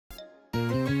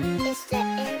It's the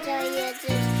Enjoy Your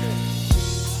District.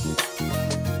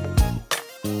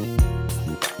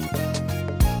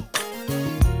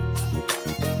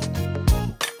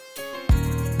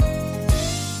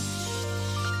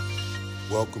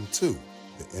 Welcome to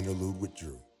the Interlude with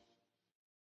Drew.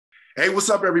 Hey, what's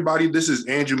up, everybody? This is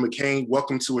Andrew McCain.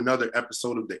 Welcome to another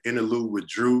episode of the Interlude with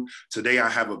Drew. Today, I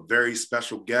have a very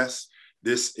special guest.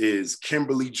 This is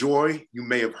Kymberli Joye. You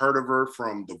may have heard of her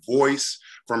from The Voice,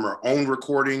 from her own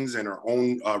recordings and her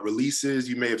own releases.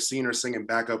 You may have seen her singing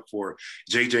backup for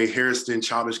Hairston,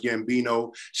 Childish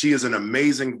Gambino. She is an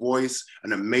amazing voice,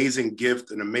 an amazing gift,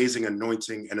 an amazing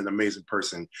anointing, and an amazing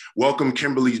person. Welcome,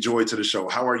 Kymberli Joye, to the show.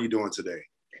 How are you doing today?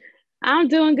 I'm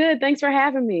doing good. Thanks for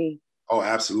having me. Oh,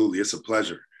 absolutely. It's a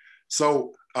pleasure.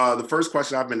 So the first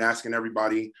question I've been asking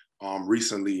everybody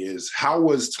recently is, how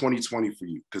was 2020 for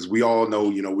you? Because we all know,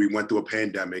 we went through a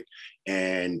pandemic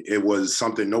and it was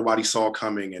something nobody saw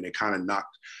coming, and it kind of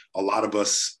knocked a lot of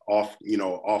us off,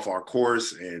 off our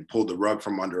course and pulled the rug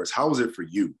from under us. How was it for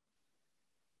you?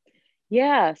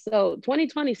 Yeah, so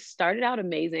 2020 started out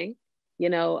amazing.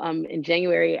 In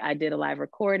January, I did a live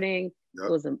recording.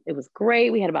 Yep. It was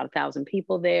great. We had about 1,000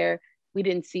 people there. We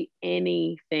didn't see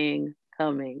anything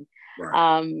coming.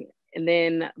 Right. And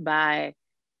then by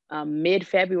mid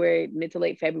to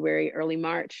late February, early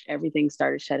March, everything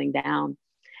started shutting down.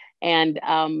 And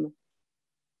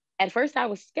at first I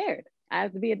was scared. I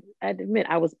admit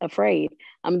I was afraid.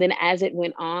 Then as it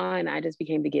went on, I just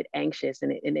began to get anxious,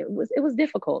 and it was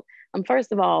difficult.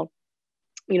 First of all,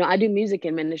 I do music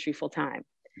and ministry full time.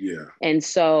 Yeah. And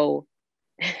so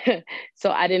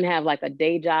I didn't have like a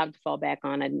day job to fall back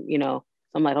on. And, so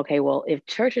I'm like, okay, well, if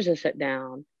churches are shut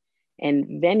down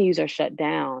and venues are shut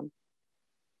down,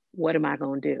 what am I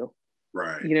going to do?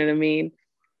 Right. You know what I mean?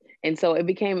 And so it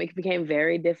became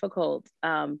very difficult.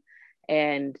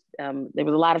 And there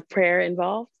was a lot of prayer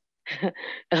involved,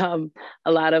 a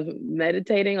lot of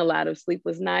meditating, a lot of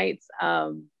sleepless nights.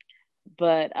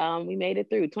 But we made it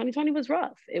through. 2020 was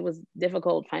rough. It was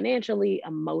difficult financially,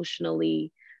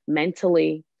 emotionally,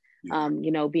 mentally. Yeah.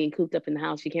 Being cooped up in the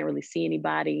house, you can't really see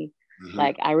anybody. Mm-hmm.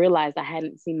 Like, I realized I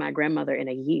hadn't seen my grandmother in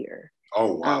a year.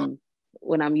 Oh, wow.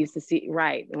 When I'm used to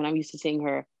seeing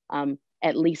her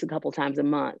at least a couple times a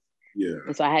month. Yeah.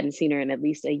 And so I hadn't seen her in at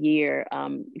least a year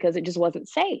because it just wasn't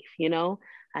safe. I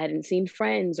hadn't seen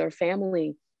friends or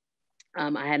family.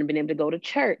 I hadn't been able to go to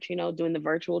church, doing the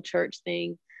virtual church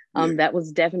thing. That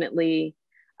was definitely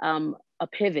a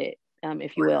pivot,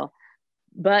 if you will.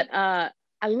 But I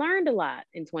learned a lot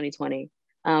in 2020.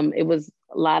 It was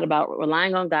a lot about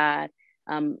relying on God.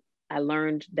 I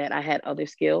learned that I had other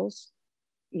skills,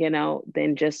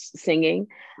 than just singing,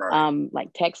 like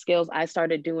tech skills. I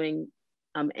started doing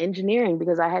engineering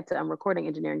because I had to, recording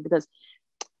engineering because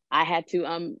I had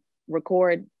to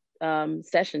record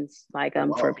sessions like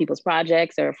for people's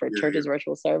projects or for churches'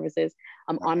 virtual services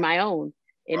on my own.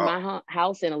 In my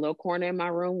house, in a little corner in my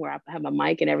room where I have a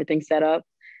mic and everything set up,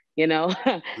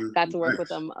 got to work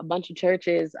with a bunch of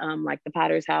churches, like the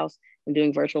Potter's House, and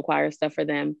doing virtual choir stuff for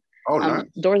them. Oh, nice.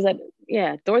 Doors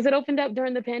that opened up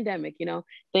during the pandemic,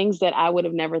 things that I would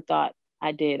have never thought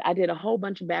I did. I did a whole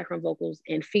bunch of background vocals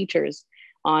and features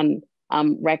on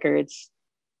records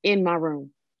in my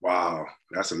room. Wow,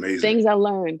 that's amazing. Things I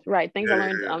learned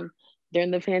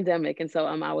during the pandemic. And so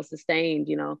I was sustained,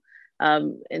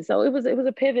 and so it was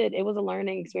a pivot. It was a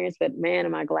learning experience, but man,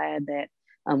 am I glad that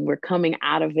we're coming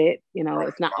out of it.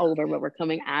 It's not over, but we're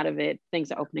coming out of it.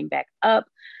 Things are opening back up.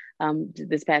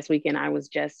 This past weekend, I was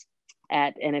just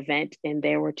at an event and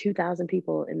there were 2,000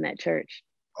 people in that church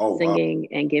singing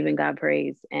and giving God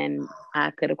praise. And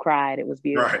I could have cried. It was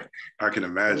beautiful. Right. I can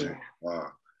imagine. Yeah.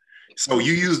 Wow. So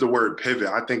you use the word pivot.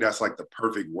 I think that's like the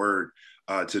perfect word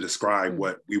to describe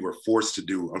what we were forced to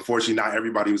do. Unfortunately, not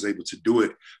everybody was able to do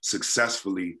it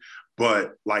successfully,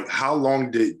 but like, how long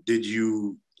did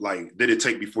it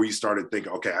take before you started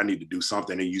thinking, okay, I need to do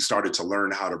something, and you started to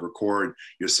learn how to record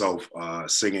yourself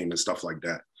singing and stuff like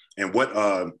that? And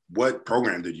what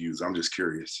program did you use? I'm just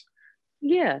curious.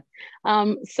 Yeah.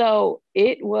 So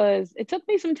it took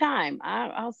me some time.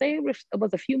 I'll say it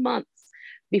was a few months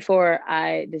before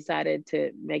I decided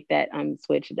to make that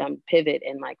switch, pivot,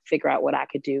 and like figure out what I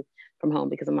could do from home,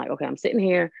 because I'm like, okay, I'm sitting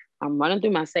here, I'm running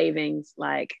through my savings,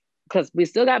 like, because we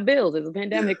still got bills. It's a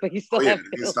pandemic, but you still have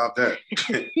bills. You stop that.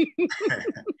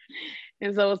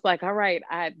 And so it's like, all right,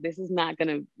 this is not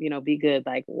gonna, be good.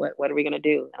 Like, what are we gonna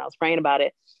do? And I was praying about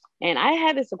it. And I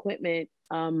had this equipment,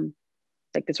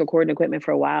 like this recording equipment,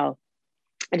 for a while.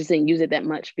 I just didn't use it that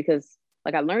much because,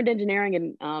 like, I learned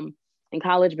engineering in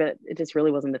college, but it just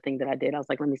really wasn't the thing that I did. I was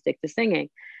like, let me stick to singing.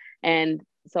 And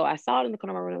so I saw it in the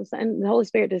corner of my room, and the Holy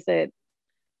Spirit just said,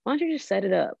 why don't you just set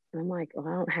it up? And I'm like, well,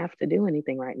 I don't have to do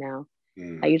anything right now. I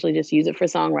Mm, usually just use it for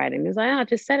songwriting. He's like, oh,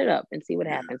 just set it up and see what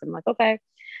yeah. happens. I'm like, okay.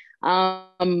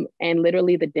 And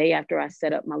literally the day after I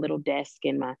set up my little desk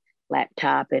and my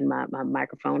laptop and my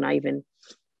microphone, I even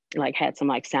like had some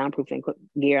like soundproofing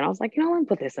gear. And I was like, let me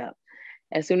put this up.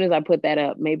 As soon as I put that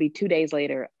up, maybe 2 days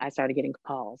later, I started getting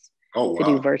calls Oh, to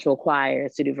do wow. virtual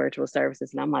choirs, to do virtual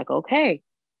services. And I'm like, okay,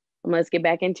 let's get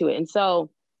back into it. And so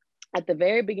at the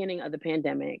very beginning of the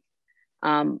pandemic,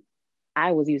 um,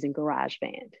 I was using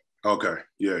GarageBand. Okay.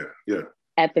 Yeah. Yeah.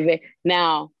 At the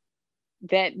now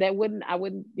that wouldn't I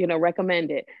wouldn't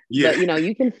recommend it, Yeah. but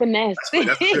you can finesse.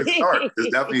 That's a good start. It's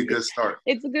definitely a good start.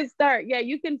 It's a good start. Yeah,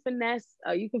 you can finesse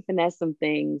some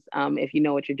things if you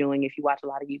know what you're doing. If you watch a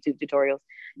lot of YouTube tutorials,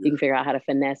 Yeah. you can figure out how to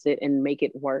finesse it and make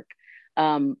it work.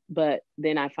 But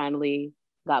then I finally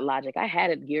got Logic. I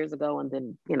had it years ago, and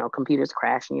then computers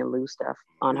crash and you lose stuff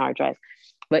on hard drives.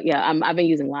 But yeah, I've been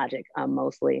using Logic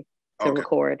mostly to Okay.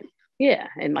 record. Yeah,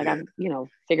 and like Yeah. I've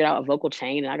figured out a vocal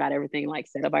chain, and I got everything like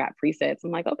set up. I got presets.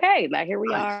 I'm like, okay, like here we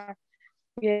Nice. are.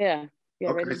 Yeah,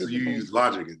 ready Okay, to so do you some things. use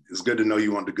Logic. It's good to know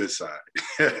you on the good side.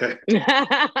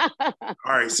 Yeah.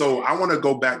 All right, so I want to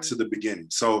go back to the beginning.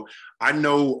 So I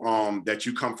know that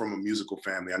you come from a musical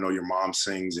family. I know your mom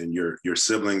sings and your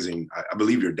siblings, and I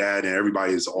believe your dad and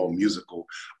everybody is all musical.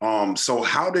 So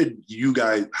how did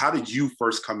you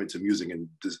first come into music and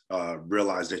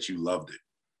realize that you loved it?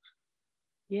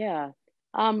 Yeah.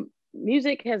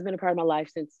 Music has been a part of my life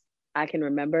since I can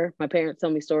remember. My parents tell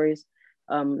me stories.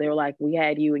 They were like, we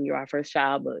had you and you're our first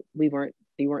child, but you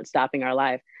weren't stopping our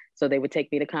life. So they would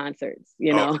take me to concerts,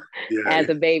 Oh, yeah, as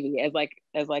a baby, as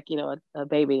a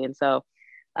baby. And so,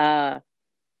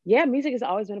 yeah, music has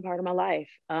always been a part of my life.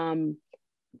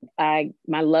 My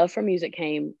love for music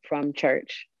came from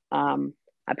church.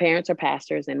 My parents are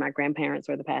pastors and my grandparents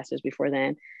were the pastors before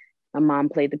then. My mom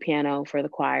played the piano for the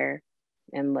choir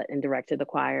and directed the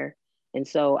choir. And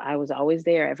so I was always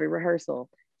there every rehearsal,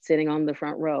 sitting on the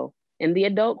front row in the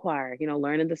adult choir,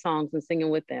 learning the songs and singing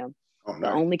with them. oh, The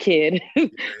nice. only kid, Yeah,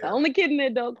 the yeah. only kid in the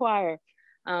adult choir.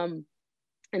 And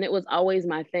it was always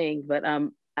my thing, but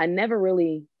I never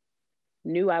really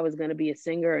knew I was going to be a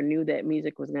singer or knew that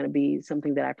music was going to be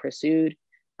something that I pursued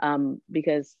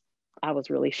because I was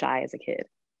really shy as a kid.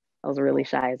 I was really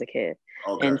shy as a kid.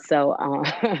 Okay.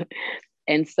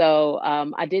 And so,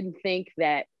 I didn't think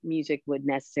that music would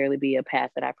necessarily be a path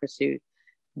that I pursued.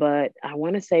 But I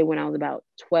want to say when I was about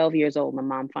 12 years old, my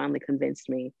mom finally convinced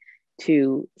me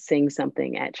to sing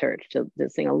something at church, to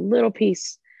sing a little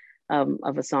piece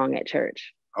of a song at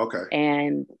church. Okay.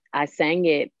 And I sang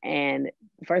it. And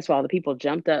first of all, the people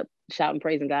jumped up shouting,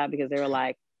 praising God, because they were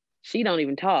like, she don't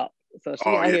even talk. So she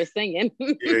Oh, out yeah. here singing.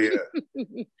 Yeah,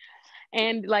 yeah.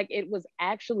 And like, it was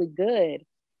actually good.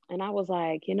 And I was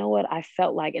like, you know what? I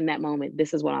felt like in that moment,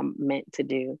 this is what I'm meant to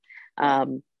do.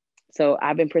 Wow. So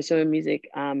I've been pursuing music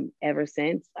ever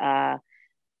since.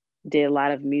 Did a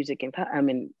lot of music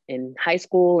in high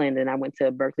school. And then I went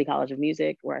to Berklee College of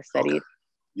Music where I Okay. studied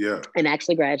Yeah. and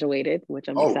actually graduated, which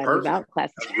I'm Oh, excited perfect. about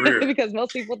classes That's rare. because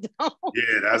most people don't.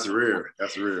 Yeah, that's rare.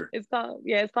 That's rare. It's called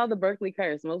the Berklee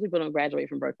curse. Most people don't graduate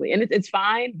from Berklee, and it's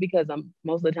fine because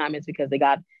most of the time it's because they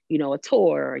got a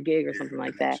tour or a gig or Yeah, something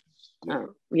like that.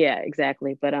 connection. Yeah. Yeah,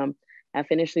 exactly. But I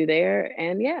finished through there,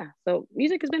 and yeah, so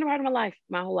music has been a part of my life,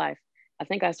 my whole life. I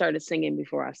think I started singing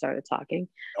before I started talking.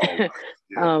 Oh, nice.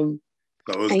 Yeah. um,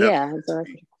 So it was and definitely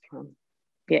yeah, so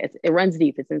yeah, it runs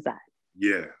deep. It's inside.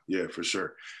 yeah, yeah, for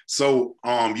sure. So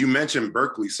you mentioned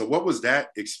Berklee. So what was that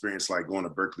experience like going to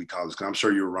Berklee College? Because I'm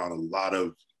sure you're around a lot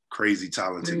of crazy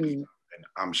talented people, and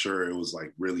I'm sure it was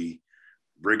like really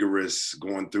rigorous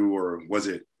going through, or was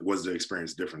the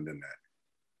experience different than that?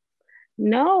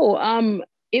 No,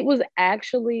 it was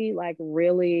actually like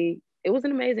really, it was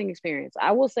an amazing experience.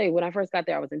 I will say when I first got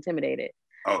there, I was intimidated.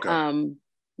 Okay.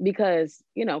 Because,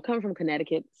 coming from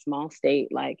Connecticut, small state,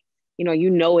 like,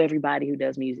 everybody who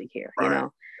does music here, Right.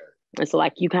 And so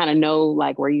like, you kind of know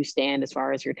like where you stand as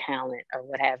far as your talent or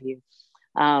what have you.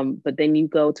 But then you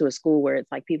go to a school where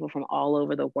it's like people from all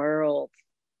over the world,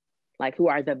 like who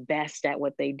are the best at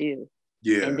what they do.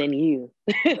 And Yeah. then you.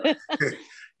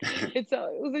 Right. And so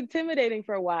it was intimidating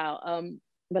for a while.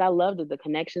 But I loved it. The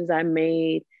connections I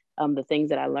made, the things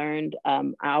that I learned.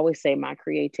 I always say my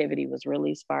creativity was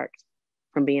really sparked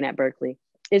from being at Berklee.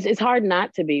 It's hard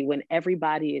not to be when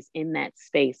everybody is in that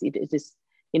space. It's just,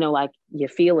 like you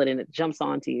feel it and it jumps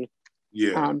onto you.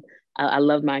 Yeah. I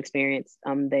loved my experience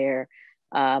there.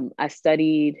 I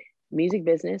studied music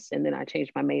business and then I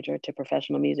changed my major to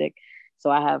professional music. So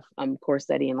I have course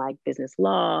studying like business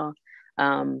law,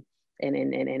 and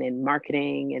in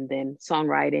marketing and then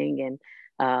songwriting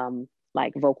and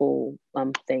like vocal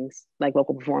things, like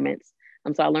vocal performance.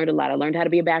 So I learned a lot. I learned how to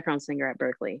be a background singer at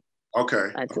Berkeley. Okay.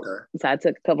 So I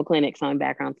took a couple clinics on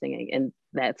background singing, and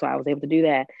that's why I was able to do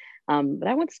that. But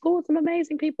I went to school with some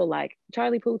amazing people. Like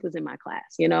Charlie Puth was in my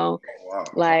class, you know. Oh, wow.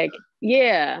 Like,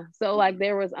 yeah. So like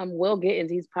there was Will Gittins,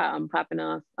 he's popping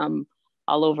off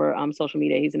all over social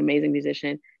media. He's an amazing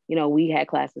musician. You know, we had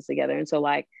classes together. And so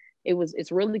like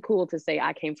it's really cool to say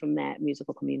I came from that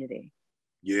musical community.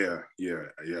 Yeah.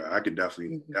 I could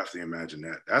definitely imagine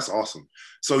that. That's awesome.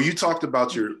 So you talked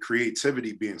about your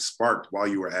creativity being sparked while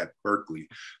you were at Berkeley.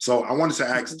 So I wanted to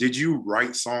ask, did you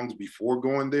write songs before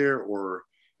going there, or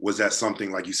was that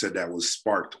something, like you said, that was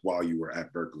sparked while you were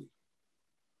at Berkeley?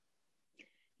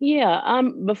 Yeah.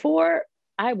 Before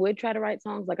I would try to write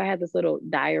songs. Like I had this little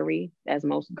diary, as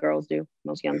most girls do,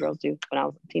 most young girls do, when I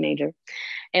was a teenager.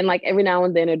 And like every now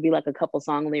and then it'd be like a couple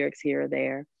song lyrics here or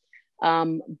there.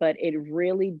 But it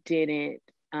really didn't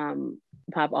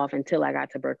pop off until I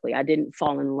got to Berkeley. I didn't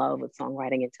fall in love with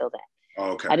songwriting until then.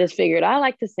 Oh, okay. I just figured I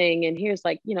like to sing, and here's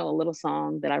like, you know, a little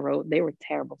song that I wrote. They were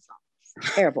terrible songs.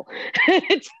 Terrible.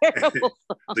 Terrible songs.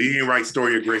 So you didn't write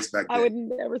Story of Grace back then? I would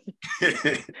never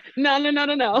sing. No.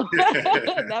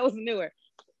 That was newer.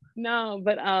 No,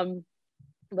 but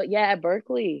yeah, at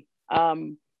Berkeley,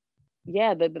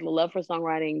 yeah, the love for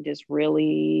songwriting just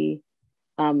really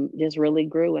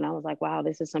grew. And I was like, wow,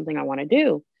 this is something I want to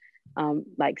do.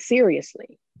 Like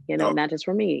seriously, you know, not just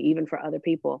for me, even for other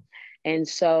people. And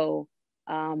so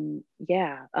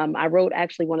I wrote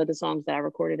actually one of the songs that I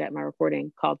recorded at my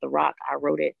recording called The Rock. I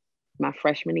wrote it my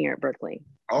freshman year at Berkeley.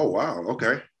 Oh, wow.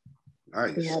 Okay.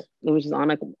 Nice. Yeah, it was just on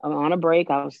a break.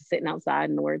 I was sitting outside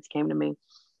and the words came to me.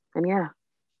 And yeah,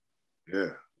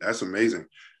 that's amazing.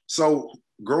 So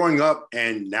growing up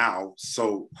and now,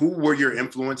 so who were your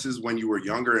influences when you were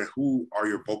younger, and who are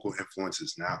your vocal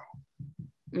influences now?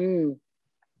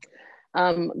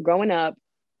 Growing up,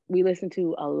 we listened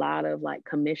to a lot of like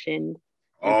commissioned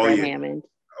Fred Hammond.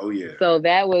 Oh yeah. So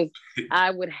that was,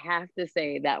 I would have to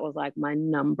say that was like my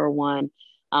number one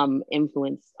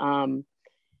influence.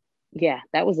 Yeah,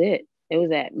 that was it. It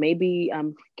was that. Maybe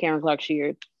Karen Clark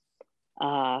Sheard.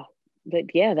 But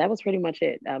yeah, that was pretty much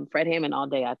it. Fred Hammond all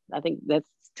day. I think that's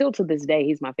still to this day,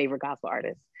 he's my favorite gospel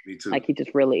artist. Me too. Like he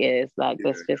just really is. Like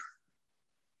that's just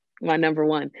my number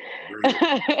one.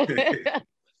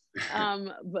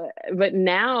 But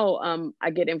now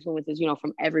I get influences, you know,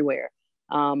 from everywhere.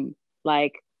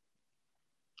 Like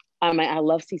I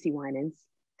love CeCe Winans.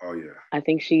 Oh yeah. I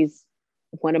think she's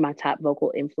one of my top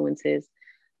vocal influences.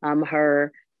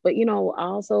 Her, but you know, I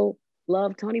also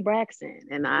love Toni Braxton,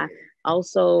 and I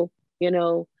also, you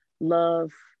know,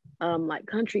 love like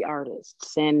country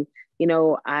artists, and you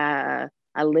know, I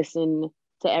listen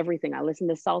to everything. I listen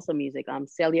to salsa music.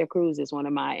 Celia Cruz is one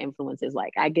of my influences.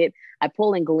 Like I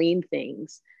pull and glean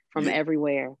things from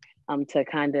everywhere to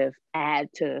kind of add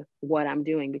to what I'm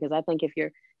doing, because I think if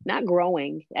you're not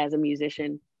growing as a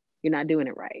musician, you're not doing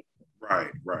it right.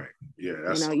 Right. Yeah,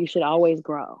 that's, you know, you should always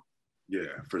grow.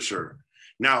 Yeah, for sure.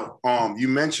 Now, you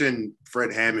mentioned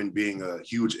Fred Hammond being a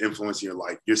huge influence in your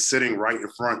life. You're sitting right in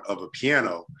front of a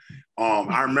piano.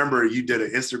 I remember you did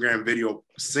an Instagram video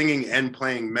singing and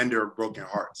playing Mender of Broken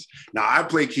Hearts. Now, I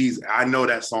play keys. I know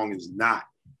that song is not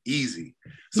easy.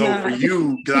 So for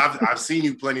you, because I've seen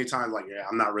you plenty of times, like, yeah,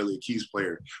 I'm not really a keys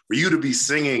player. For you to be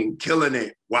singing, killing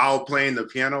it while playing the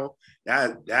piano,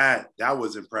 that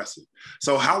was impressive.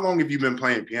 So how long have you been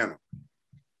playing piano?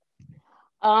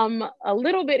 A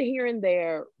little bit here and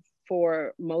there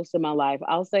for most of my life.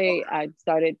 I'll say I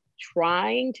started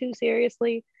trying to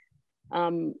seriously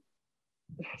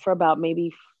for about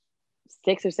maybe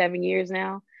 6 or 7 years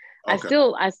now. Okay.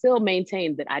 I still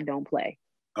maintain that I don't play.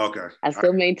 Okay. I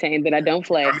still maintain that I don't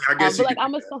play. I mean, I guess but like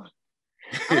I'm a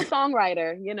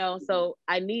songwriter, you know, so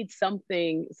I need some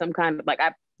kind of, like,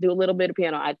 I do a little bit of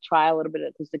piano. I try a little bit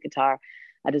of acoustic guitar.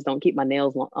 I just don't keep my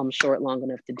nails short long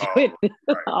enough to do it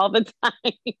all the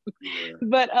time. Yeah.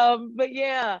 But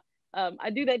yeah, I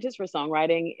do that just for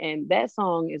songwriting. And that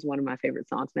song is one of my favorite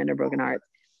songs, Mender of Broken Hearts.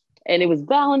 And it was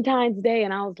Valentine's Day.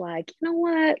 And I was like, you know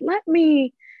what? Let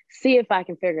me see if I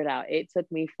can figure it out. It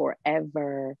took me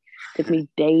forever. It took me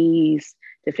days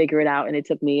to figure it out. And it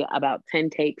took me about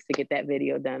 10 takes to get that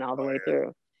video done all the way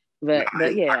through. But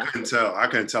yeah. I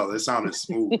couldn't tell. It sounded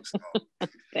smooth. So.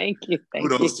 Thank you.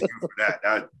 Kudos to you for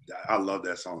that. I love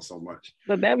that song so much.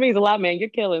 But that means a lot, man. You're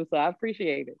killing, so I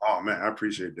appreciate it. Oh, man, I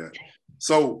appreciate that.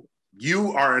 So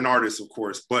you are an artist, of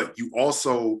course, but you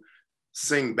also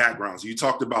sing backgrounds. You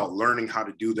talked about learning how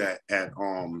to do that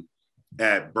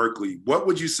at Berkeley, what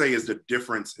would you say is the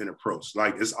difference in approach?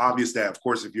 Like, it's obvious that, of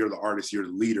course, if you're the artist, you're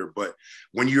the leader, but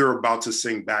when you're about to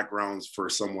sing backgrounds for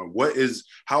someone,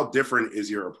 how different is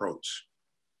your approach?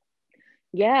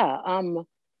 Yeah,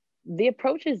 the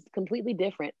approach is completely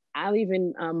different. I'd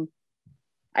even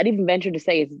venture to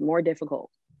say it's more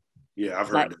difficult. Yeah, I've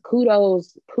heard like that.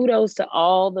 kudos to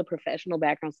all the professional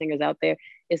background singers out there.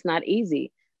 It's not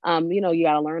easy. You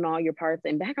got to learn all your parts,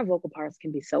 and background vocal parts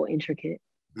can be so intricate.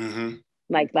 Mm-hmm.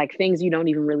 Like things you don't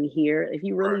even really hear. If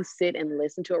you really Right. sit and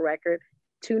listen to a record,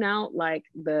 tune out like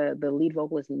the lead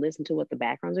vocalist and listen to what the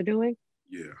backgrounds are doing.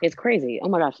 Yeah. It's crazy. Oh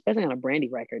my gosh, especially on a Brandy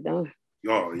record, don't.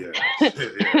 Oh yeah.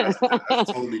 Yeah,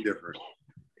 that's totally different.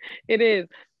 It is.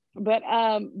 But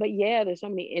yeah, there's so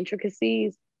many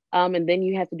intricacies. And then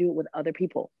you have to do it with other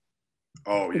people.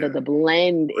 Oh yeah. The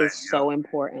blend is so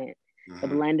important. Mm-hmm. The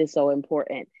blend is so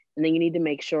important. And then you need to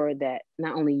make sure that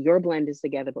not only your blend is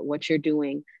together, but what you're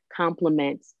doing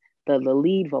complements the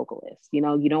lead vocalist. You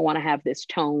don't want to have this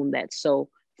tone that's so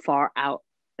far out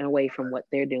and away from what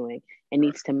they're doing. It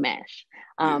needs to mesh.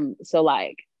 So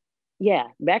like, yeah,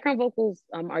 background vocals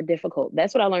are difficult.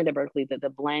 That's what I learned at Berkeley, that the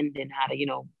blend and how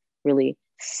to, really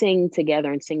sing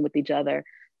together and sing with each other.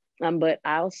 But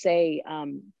I'll say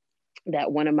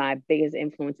that one of my biggest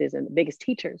influences and the biggest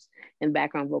teachers in the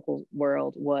background vocal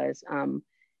world was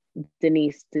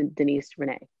Denise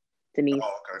Renee. Denise,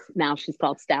 Oh, okay. now she's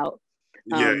called Stout.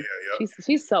 Yeah.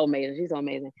 She's so amazing. She's so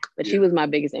amazing. But she was my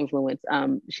biggest influence.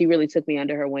 She really took me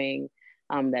under her wing.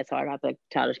 That's how I got the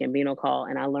Childish Gambino call,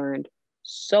 and I learned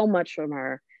so much from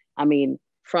her. I mean,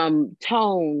 from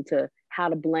tone to how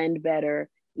to blend better,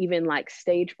 even like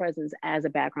stage presence as a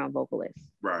background vocalist.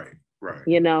 Right.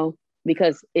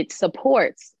 Because it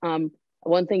supports.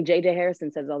 One thing JJ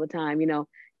Harrison says all the time,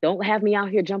 don't have me out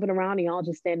here jumping around and y'all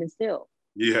just standing still.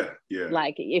 Yeah.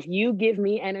 Like if you give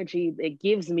me energy, it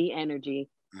gives me energy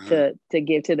to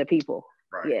give to the people.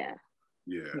 Right.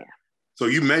 Yeah. So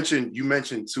you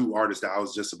mentioned two artists that I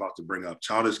was just about to bring up,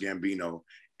 Childish Gambino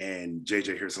and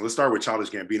JJ Harrison. Let's start with Childish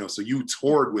Gambino. So you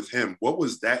toured with him. What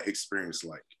was that experience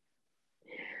like?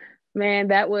 Man,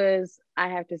 that was, I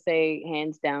have to say,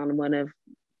 hands down, one of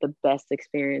the best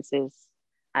experiences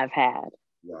I've had.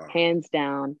 Wow. Hands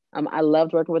down. I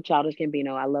loved working with Childish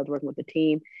Gambino. I loved working with the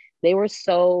team. They were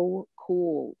so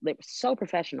cool. They were so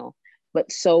professional,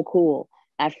 but so cool.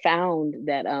 I found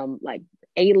that like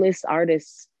A-list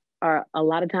artists are a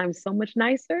lot of times so much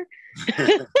nicer.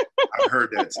 I've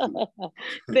heard that too.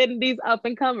 Than these up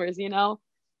and comers,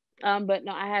 But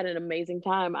no, I had an amazing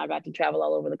time. I got to travel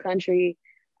all over the country.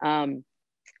 I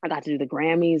got to do the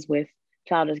Grammys with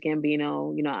Childish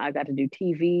Gambino. I got to do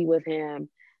TV with him.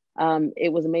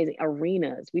 It was amazing.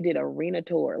 Arenas. We did arena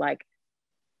tour, like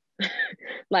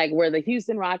where the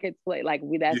Houston Rockets play. Like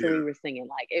that's what we were singing.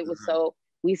 Like it was so.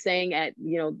 We sang at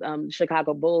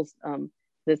Chicago Bulls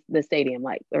the stadium,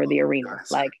 or the arena.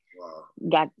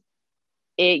 Got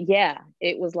it. Yeah,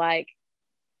 it was like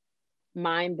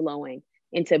mind blowing,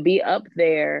 and to be up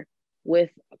there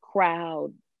with a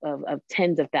crowd of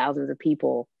tens of thousands of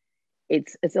people,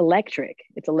 it's electric.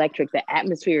 It's electric. The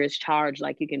atmosphere is charged,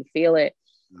 like you can feel it.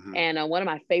 Mm-hmm. And one of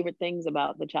my favorite things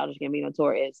about the Childish Gambino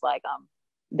tour is like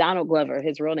Donald Glover,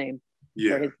 his real name,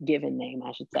 or his given name,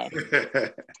 I should say.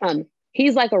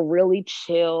 He's like a really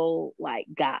chill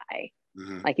guy.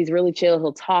 Mm-hmm. Like he's really chill.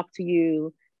 He'll talk to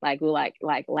you. We'll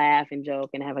laugh and joke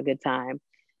and have a good time.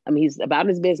 He's about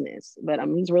his business, but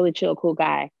he's really chill, cool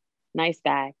guy, nice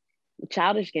guy.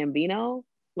 Childish Gambino,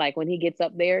 when he gets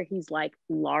up there, he's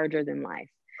larger than life.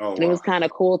 Oh, and it was kind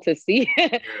of cool to see.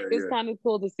 Kind of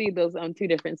cool to see those two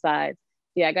different sides.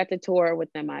 Yeah, I got to tour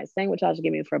with them. I sang with Childish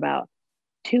Gambino for about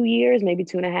 2 years, maybe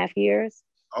 2.5 years.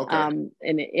 Okay. And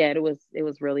it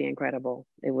was really incredible.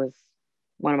 It was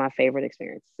one of my favorite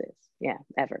experiences. Yeah,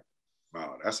 ever.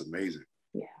 Wow, that's amazing.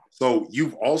 Yeah. So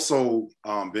you've also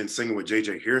been singing with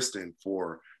JJ Hairston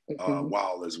for a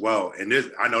while as well. And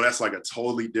I know that's like a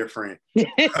totally different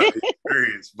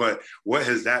experience, but what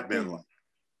has that been like?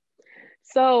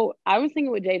 So I was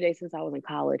singing with JJ since I was in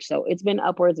college. So it's been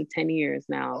upwards of 10 years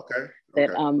now.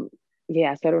 Okay.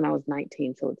 I started when I was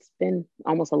 19. So it's been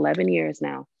almost 11 years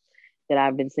now that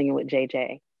I've been singing with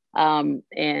JJ.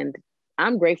 And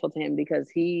I'm grateful to him because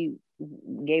he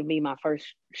gave me my first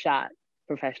shot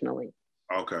professionally.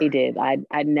 Okay. He did.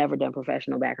 I'd never done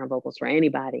professional background vocals for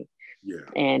anybody. Yeah.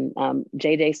 And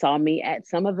JJ saw me at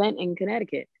some event in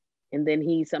Connecticut. And then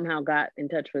he somehow got in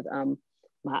touch with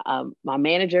my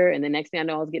manager. And the next thing I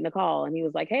know, I was getting a call and he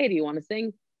was like, "Hey, do you want to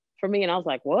sing for me?" And I was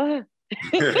like, "What?"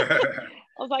 I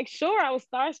was like, "Sure." I was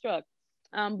starstruck.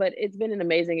 But it's been an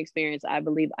amazing experience. I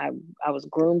believe I was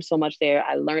groomed so much there.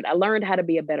 I learned how to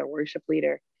be a better worship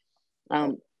leader.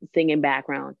 singing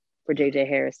background for JJ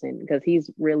Hairston, because he's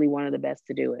really one of the best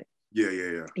to do it.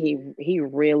 Yeah. He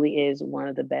really is one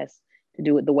of the best to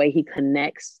do it. The way he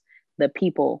connects the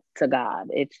people to God,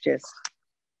 it's just,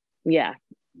 yeah,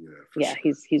 sure.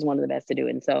 He's one of the best to do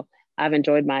it. And so I've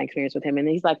enjoyed my experience with him, and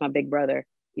he's like my big brother.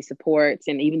 He supports,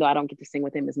 and even though I don't get to sing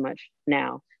with him as much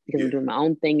now because I'm doing my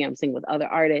own thing and I'm singing with other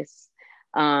artists,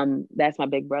 that's my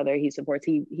big brother. He supports.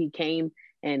 He came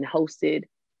and hosted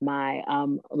my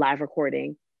live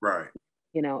recording, right?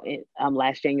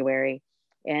 Last January,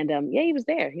 and he was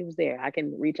there. He was there. I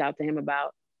can reach out to him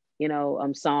about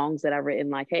songs that I've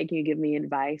written, like, hey, can you give me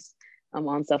advice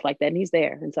on stuff like that? And he's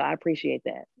there, and so I appreciate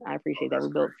that. That we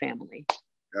built family.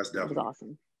 That's definitely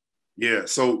awesome. Yeah.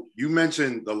 So you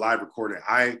mentioned the live recording.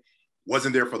 I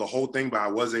wasn't there for the whole thing, but I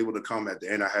was able to come at the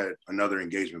end. I had another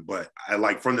engagement, but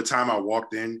from the time I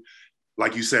walked in,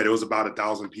 like you said, it was about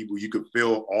 1,000 people. You could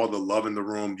feel all the love in the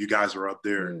room. You guys were up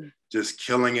there just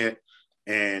killing it.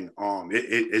 And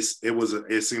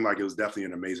it seemed like it was definitely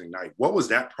an amazing night. What was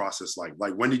that process like?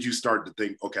 Like, when did you start to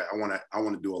think, okay, I want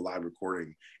to do a live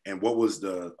recording? And what was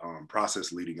the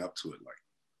process leading up to it like?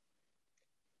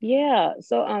 Yeah,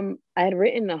 so I had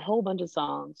written a whole bunch of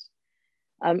songs.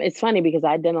 It's funny because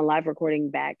I'd done a live recording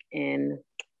back in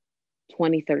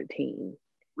 2013.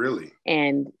 Really?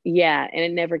 And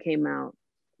it never came out.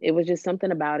 It was just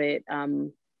something about it.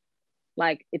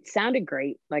 Like, it sounded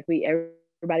great. Like,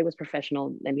 everybody was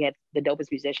professional and we had the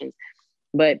dopest musicians.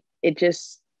 But it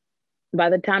just, by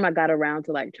the time I got around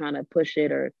to like trying to push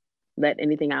it or let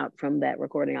anything out from that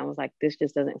recording, I was like, this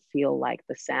just doesn't feel like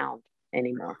the sound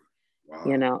anymore.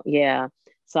 Wow. Yeah.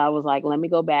 So I was like, let me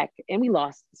go back, and we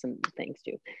lost some things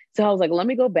too. So I was like, let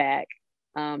me go back,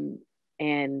 and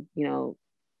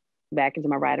back into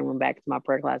my writing room, back into my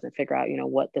prayer class, and figure out,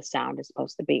 what the sound is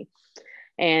supposed to be.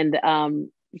 And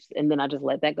then I just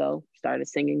let that go. Started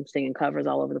singing covers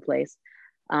all over the place.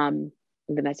 And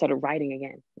then I started writing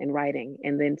again and writing.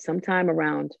 And then sometime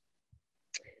around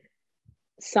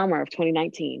summer of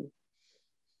 2019.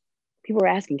 People were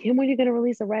asking, Kim, when are you going to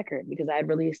release a record? Because I had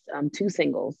released 2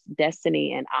 singles,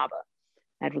 Destiny and Abba.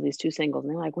 I had released 2 singles.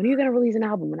 And they're like, when are you going to release an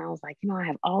album? And I was like, I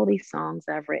have all these songs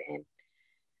that I've written.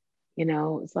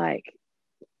 It's like,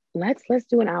 let's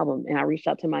do an album. And I reached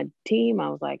out to my team. I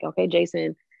was like, okay,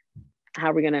 Jason, how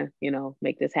are we going to,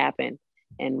 make this happen?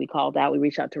 And we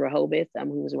reached out to Rehoboth,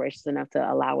 who was gracious enough to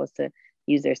allow us to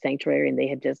use their sanctuary, and they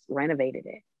had just renovated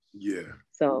it. Yeah.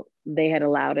 So they had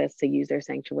allowed us to use their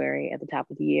sanctuary at the top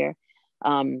of the year.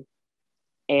 I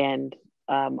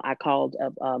called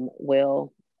up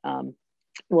Will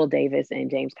Davis and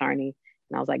James Carney,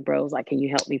 and I was like, bros, can you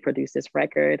help me produce this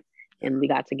record? And we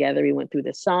got together, we went through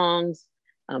the songs.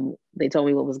 They told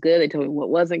me what was good, they told me what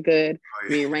wasn't good. Oh,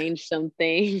 yeah. We arranged some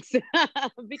things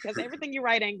because everything you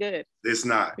write ain't good. It's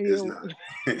not. It's not.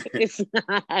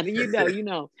 You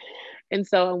know. And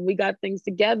so we got things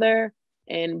together,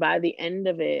 and by the end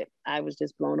of it, I was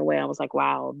just blown away. I was like,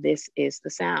 wow, this is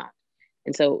the sound.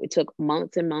 And so it took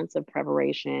months and months of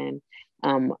preparation.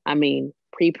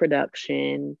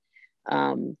 Pre-production,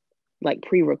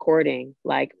 pre-recording.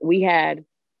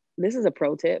 This is a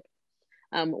pro tip.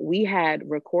 We had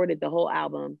recorded the whole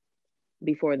album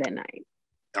before that night.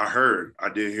 I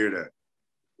did hear that.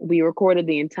 We recorded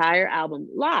the entire album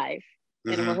live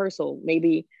in a rehearsal,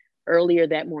 maybe earlier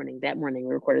that morning.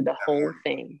 We recorded the whole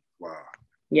thing. Wow.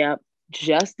 Yep.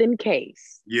 Just in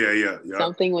case. Yeah.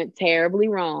 Something went terribly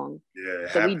wrong. Yeah.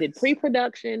 So we did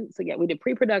pre-production. We did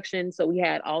pre-production. So we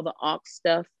had all the aux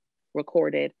stuff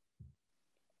recorded.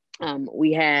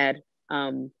 We had,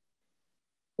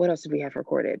 what else did we have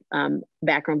recorded?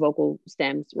 Background vocal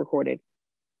stems recorded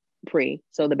pre.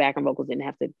 So the background vocals didn't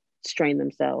have to strain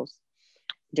themselves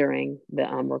during the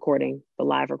recording, the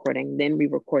live recording. Then we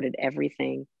recorded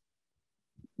everything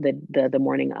the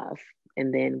morning of.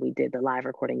 And then we did the live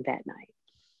recording that night.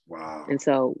 Wow.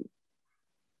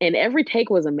 And every take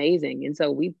was amazing. And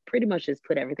so we pretty much just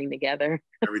put everything together.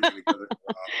 Wow.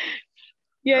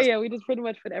 Yeah, we just pretty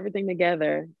much put everything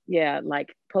together. Yeah,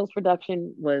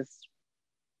 post-production was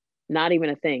not even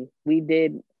a thing. We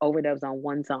did overdubs on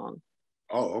 1 song.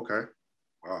 Oh, okay.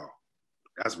 Wow.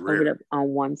 That's rare. Overdub on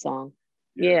 1 song.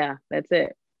 Yeah, that's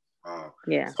it. Wow.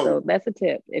 Yeah, so that's a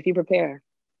tip. If you prepare.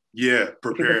 Yeah,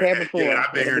 prepare before. Yeah,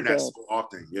 I've been hearing that so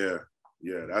often. Yeah,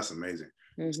 that's amazing.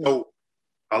 Mm-hmm. So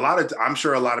I'm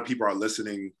sure a lot of people are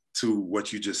listening to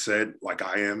what you just said, like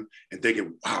I am, and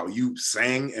thinking, wow, you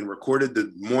sang and recorded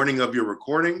the morning of your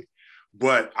recording.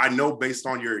 But I know based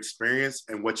on your experience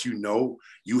and what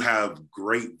you have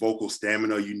great vocal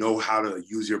stamina. You know how to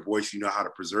use your voice. You know how to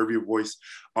preserve your voice.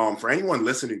 For anyone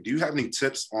listening, do you have any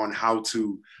tips on how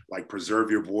to like preserve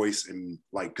your voice and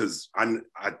like, because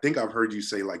I think I've heard you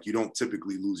say like you don't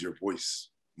typically lose your voice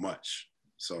much.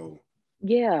 So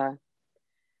Yeah.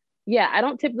 I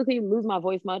don't typically lose my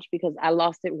voice much because I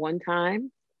lost it one time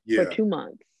for 2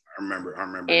 months. I remember.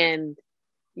 And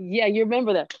yeah, you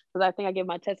remember that because I think I gave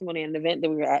my testimony at an event that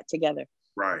we were at together.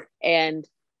 Right. And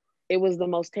it was the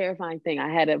most terrifying thing. I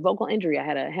had a vocal injury. I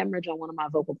had a hemorrhage on one of my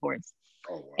vocal cords.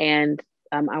 Oh, wow. And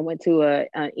I went to a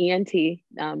ENT,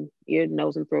 ear,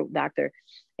 nose, and throat doctor.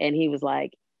 And he was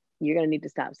like, you're going to need to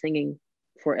stop singing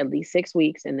for at least 6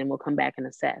 weeks and then we'll come back and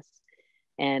assess.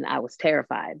 And I was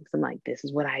terrified because I'm like, this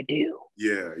is what I do.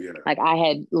 Yeah. Like I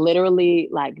had literally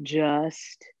like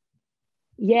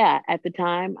at the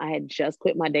time I had just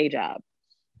quit my day job.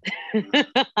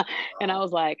 And I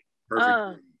was like,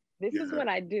 this is what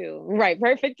I do. Right.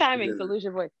 Perfect timing to lose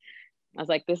your voice. I was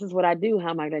like, this is what I do. How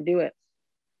am I going to do it?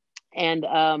 And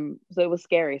so it was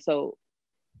scary. So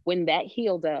when that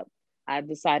healed up, I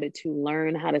decided to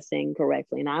learn how to sing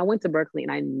correctly. And I went to Berkeley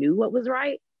and I knew what was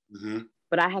right,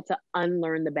 but I had to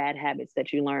unlearn the bad habits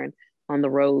that you learn on the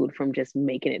road from just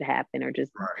making it happen or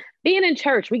just being in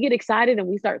church. We get excited and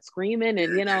we start screaming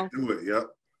and, you know, do it. Yep.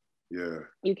 Yeah.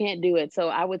 You can't do it. So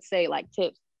I would say like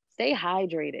tips, stay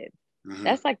hydrated.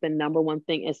 That's like the number one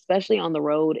thing, especially on the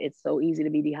road. It's so easy to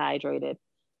be dehydrated.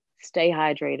 Stay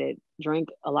hydrated, drink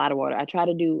a lot of water. I try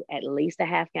to do at least a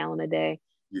half gallon a day,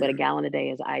 but a gallon a day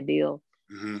is ideal.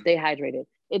 Stay hydrated.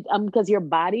 Because your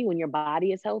body, when your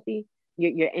body is healthy,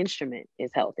 your instrument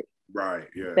is healthy. Right.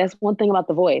 Yeah. That's one thing about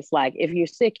the voice. Like if you're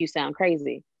sick, you sound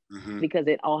crazy because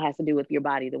it all has to do with your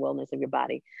body, the wellness of your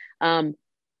body.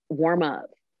 Warm up.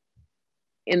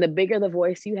 And the bigger the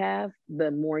voice you have,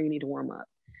 the more you need to warm up.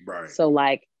 Right. So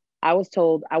like I was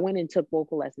told, I went and took voice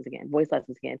lessons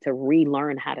again to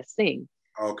relearn how to sing.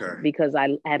 Okay. Because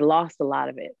I had lost a lot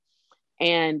of it.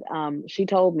 And she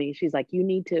told me, she's like, you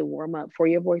need to warm up for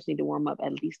your voice, you need to warm up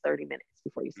at least 30 minutes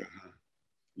before you sing.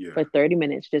 For 30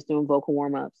 minutes, just doing vocal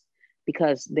warm-ups,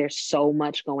 because there's so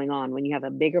much going on when you have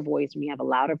a bigger voice, when you have a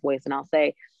louder voice. And I'll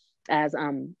say, as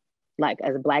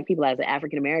Black people, as an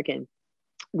African American,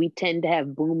 we tend to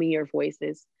have boomier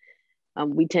voices.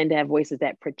 We tend to have voices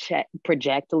that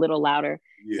project a little louder.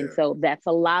 And so that's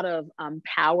a lot of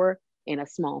power in a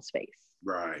small space.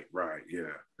 Right.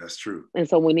 Yeah, that's true. And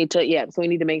so we need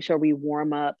to make sure we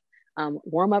warm up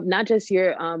not just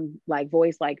your like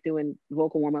voice, like doing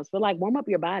vocal warm-ups, but like warm up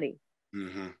your body.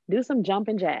 Do some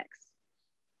jumping jacks,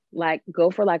 like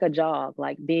go for like a jog.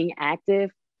 Like being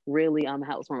active really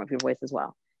helps warm up your voice as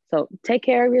well. So take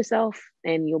care of yourself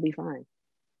and you'll be fine.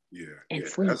 And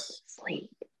sleep.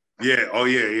 Yeah. Oh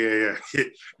yeah.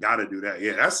 Gotta do that.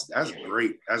 Yeah, that's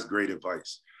great. That's great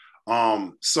advice.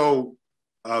 So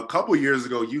a couple years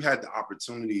ago, you had the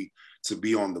opportunity to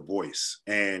be on The Voice,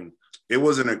 and it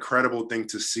was an incredible thing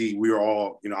to see. We were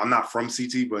all, I'm not from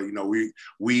CT, but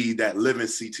we that live in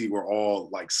CT were all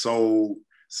like so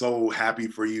happy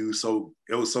for you. So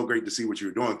it was so great to see what you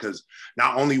were doing, because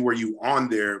not only were you on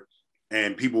there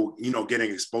and people,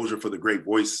 getting exposure for the great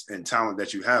voice and talent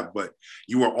that you have, but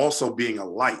you were also being a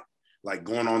light, like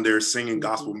going on there singing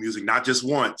gospel music, not just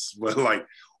once, but like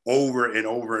over and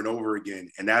over and over again.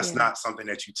 And that's not something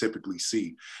that you typically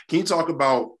see. Can you talk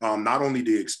about not only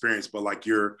the experience, but like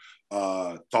your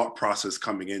thought process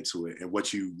coming into it and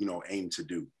what you aim to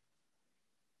do?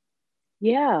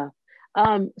 Yeah.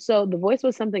 So The Voice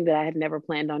was something that I had never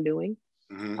planned on doing.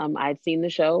 I'd seen the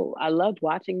show. I loved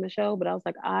watching the show, but I was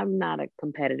like, I'm not a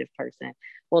competitive person.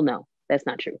 Well, no, that's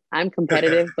not true. I'm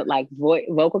competitive, but like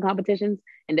vocal competitions,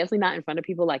 and definitely not in front of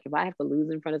people. Like if I have to lose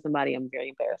in front of somebody, I'm very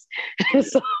embarrassed.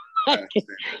 So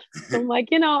I'm like,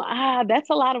 that's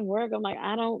a lot of work. I'm like,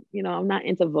 I don't, I'm not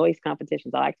into voice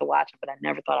competitions. I like to watch them, but I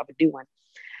never thought I would do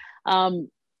one.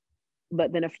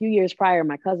 But then a few years prior,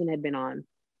 my cousin had been on.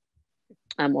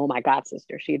 My god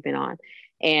sister, she had been on,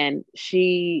 and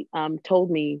she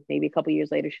told me maybe a couple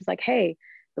years later, she's like, hey,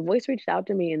 The Voice reached out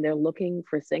to me and they're looking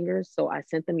for singers, so I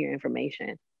sent them your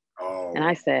information. And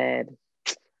I said,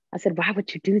 why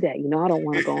would you do that? I don't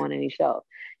want to go on any show.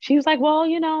 She was like, well,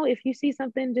 if you see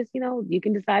something, just you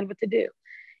can decide what to do.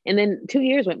 And then 2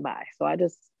 years went by, so I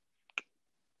just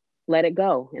let it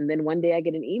go. And then one day I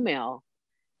get an email,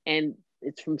 and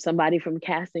it's from somebody from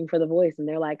casting for The Voice, and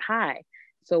they're like, hi,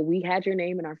 so we had your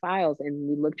name in our files and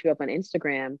we looked you up on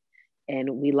Instagram and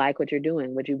we like what you're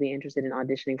doing. Would you be interested in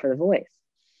auditioning for The Voice?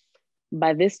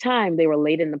 By this time, they were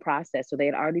late in the process. So they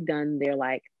had already done their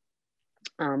like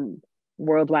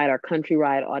worldwide or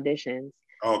countrywide auditions.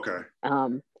 Okay.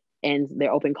 And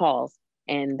they're open calls.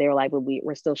 And they're like, well,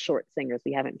 we're still short singers.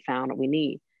 We haven't found what we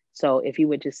need. So if you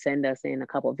would just send us in a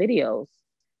couple of videos,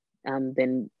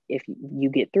 then if you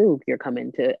get through, you're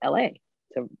coming to LA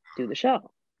to do the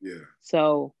show. Yeah.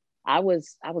 So I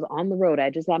was on the road.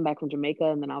 I just got back from Jamaica,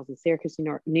 and then I was in Syracuse,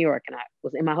 New York, and I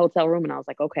was in my hotel room, and I was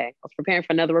like, okay, I was preparing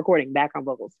for another recording, background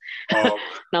vocals. Oh. And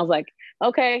I was like,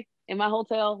 okay, in my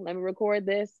hotel, let me record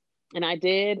this. And I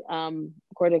did,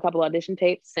 recorded a couple audition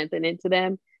tapes, sent it in to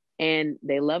them, and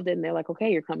they loved it. And they're like,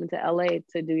 okay, you're coming to LA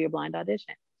to do your blind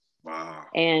audition. Wow.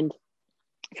 And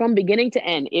from beginning to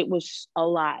end, it was a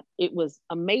lot. It was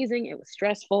amazing. It was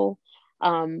stressful.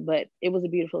 But it was a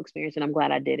beautiful experience, and I'm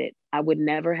glad I did it. I would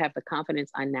never have the confidence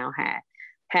I now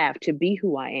have to be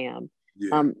who I am.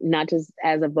 Yeah. Not just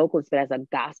as a vocalist, but as a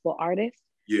gospel artist,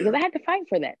 because I had to fight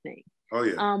for that thing. Oh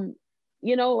yeah.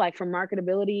 You know, like for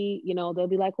marketability, you know, they'll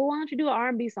be like, well, why don't you do an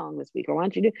R&B song this week? Or why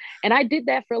don't you do, and I did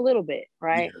that for a little bit.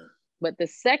 Right. Yeah. But the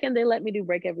second they let me do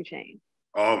Break Every Chain.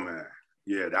 Oh man.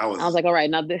 Yeah. I was like, all right,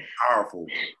 now this powerful.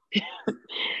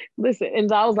 Listen. And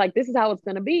so I was like, this is how it's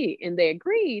going to be. And they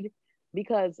agreed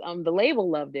because the label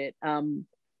loved it.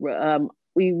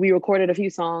 We recorded a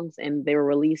few songs and they were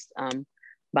released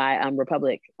by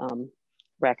Republic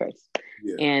Records.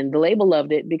 Yeah. And the label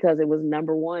loved it because it was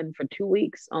 #1 for 2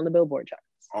 weeks on the Billboard charts.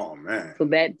 Oh man. So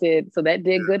that did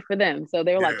good for them. So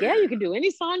they were like, yeah, you can do any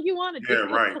song you want to do. Yeah,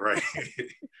 right.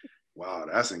 Wow,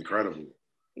 that's incredible.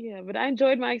 Yeah, but I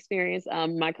enjoyed my experience.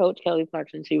 My coach, Kelly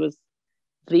Clarkson, she was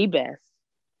the best,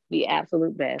 the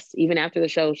absolute best. Even after the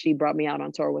show, she brought me out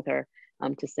on tour with her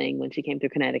to sing when she came through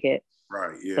Connecticut.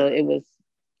 Right, yeah. So it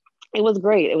was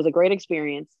great. It was a great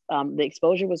experience. The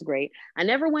exposure was great. I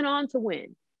never went on to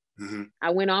win. Mm-hmm.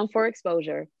 I went on for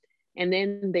exposure. And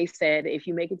then they said, if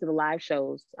you make it to the live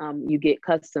shows, you get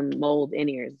custom mold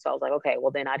in-ears. So I was like, okay,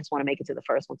 well then I just want to make it to the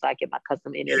first one so I get my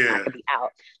custom in-ears and I can be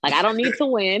out. Like, I don't need to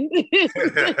win.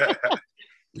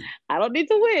 I don't need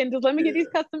to win. Just let me get these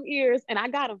custom ears, and I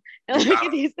got them. And let me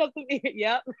get these custom ears.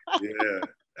 Yep. Yeah,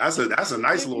 that's a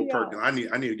nice little perk. I need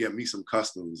to get me some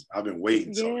customs. I've been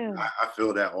waiting, so I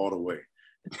feel that all the way.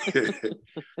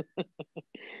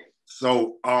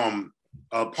 So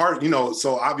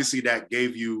so obviously that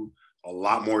gave you a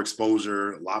lot more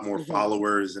exposure, a lot more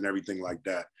followers, and everything like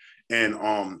that. And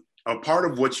a part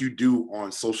of what you do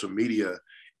on social media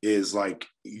is like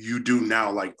you do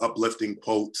now, like uplifting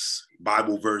quotes,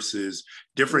 Bible verses,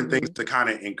 different things to kind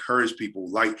of encourage people.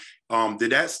 Like,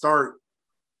 did that start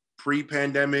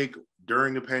pre-pandemic,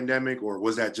 during the pandemic, or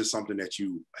was that just something that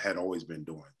you had always been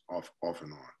doing off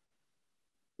and on?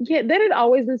 Yeah, that had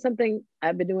always been something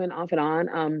I've been doing off and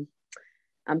on.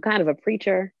 I'm kind of a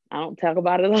preacher. I don't talk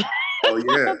about it a lot. Oh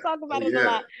yeah. I don't talk about it a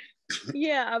lot.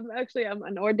 Yeah, I'm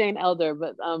an ordained elder,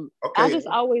 but I just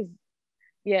always,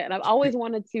 and I've always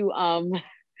wanted to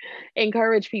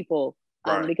encourage people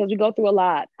because we go through a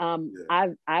lot.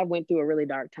 I went through a really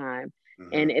dark time,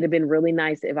 and it'd have been really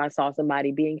nice if I saw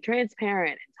somebody being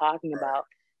transparent and talking about,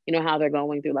 you know, how they're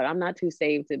going through. Like, I'm not too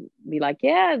saved to be like,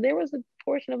 yeah, there was a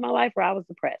portion of my life where I was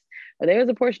depressed, or there was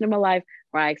a portion of my life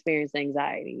where I experienced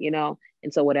anxiety, you know?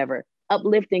 And so whatever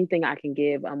uplifting thing I can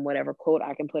give, whatever quote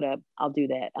I can put up, I'll do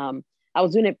that. I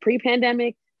was doing it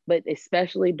pre-pandemic, but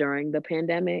especially during the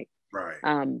pandemic. Right.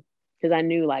 Because I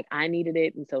knew like I needed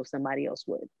it, and so somebody else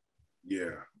would.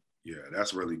 Yeah,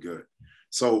 that's really good.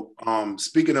 So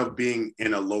speaking of being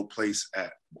in a low place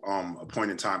at a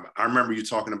point in time, I remember you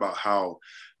talking about how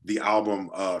the album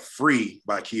Free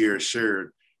by Kier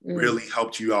Shared really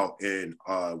helped you out in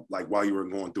like while you were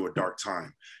going through a dark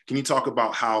time. Can you talk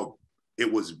about how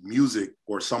it was music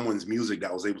or someone's music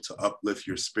that was able to uplift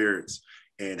your spirits,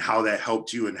 and how that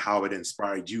helped you and how it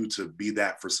inspired you to be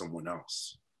that for someone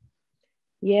else?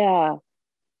 Yeah.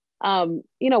 You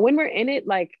know, when we're in it,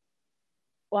 like,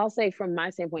 well, I'll say from my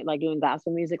standpoint, like doing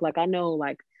gospel music, like I know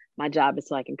like my job is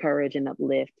to like encourage and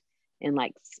uplift and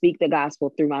like speak the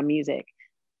gospel through my music.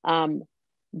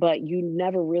 But you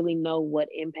never really know what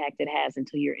impact it has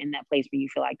until you're in that place where you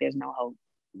feel like there's no hope.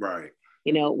 Right.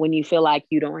 You know, when you feel like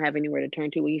you don't have anywhere to turn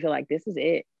to, when you feel like this is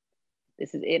it.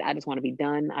 I just want to be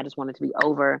done. I just want it to be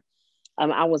over.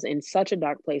 I was in such a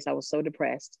dark place. I was so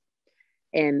depressed.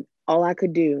 And all I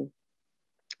could do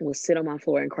was sit on my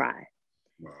floor and cry.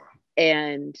 Wow.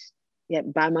 And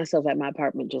by myself at my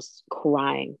apartment, just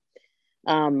crying.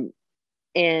 And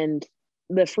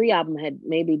the Free album had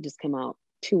maybe just come out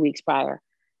 2 weeks prior.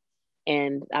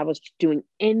 And I was doing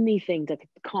anything to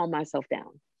calm myself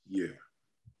down. Yeah.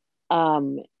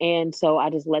 And so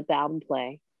I just let the album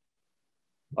play,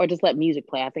 or just let music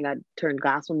play. I think I turned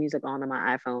gospel music on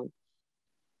my iPhone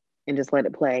and just let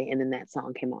it play. And then that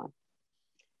song came on.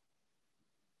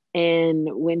 And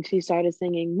when she started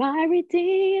singing, my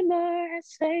Redeemer has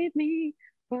saved me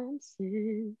from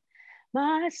sin,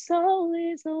 my soul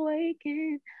is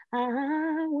awakened,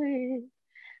 I win,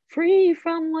 free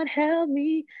from what held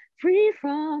me, free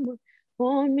from what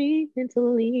on me,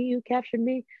 mentally you captured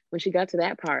me. When she got to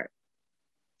that part,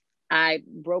 I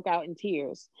broke out in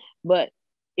tears, but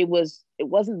it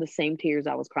wasn't the same tears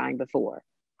I was crying before.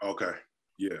 Okay.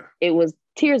 Yeah. It was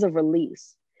tears of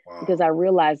release. Wow. Because I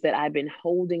realized that I've been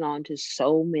holding on to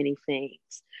so many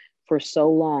things for so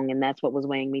long, and that's what was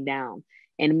weighing me down.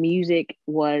 And music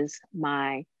was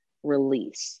my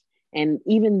release. And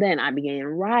even then, I began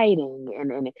writing,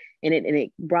 and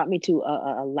it brought me to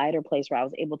a lighter place where I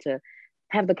was able to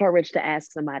have the courage to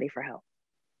ask somebody for help.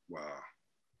 Wow.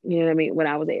 You know what I mean? When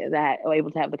I was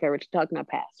able to have the courage to talk to my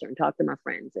pastor and talk to my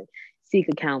friends and seek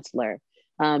a counselor,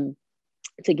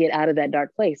 to get out of that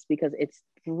dark place, because it's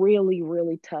really,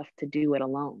 really tough to do it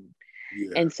alone.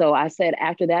 Yeah. And so I said,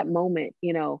 after that moment,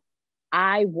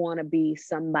 I want to be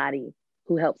somebody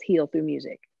who helps heal through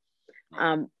music.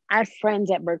 I had friends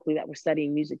at Berkeley that were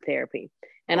studying music therapy,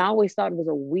 and I always thought it was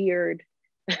a weird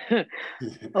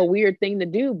thing to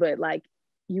do, but like,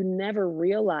 you never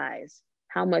realize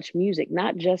how much music,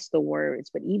 not just the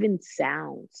words, but even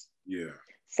sounds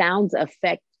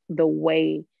affect the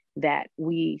way that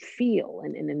we feel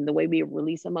and the way we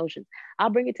release emotions. I'll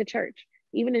bring it to church,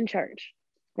 even in church,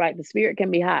 right? The spirit can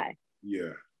be high.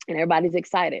 Yeah. And everybody's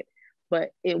excited.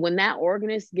 But when that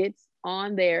organist gets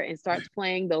on there and starts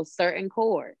playing those certain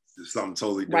chords, it's something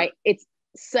totally different. Right? It's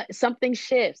something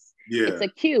shifts. Yeah. It's a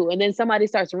cue. And then somebody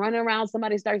starts running around,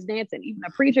 somebody starts dancing, even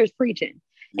a preacher's preaching,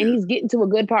 and he's getting to a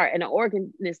good part, and the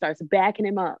organist starts backing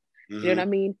him up. You know what I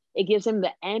mean? It gives him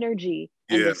the energy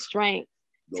and the strength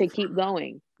to keep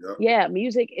going. Yep. Yeah,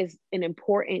 music is an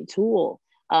important tool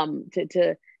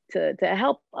to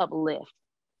help uplift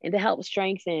and to help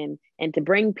strengthen and to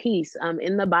bring peace.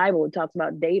 In the Bible, it talks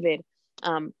about David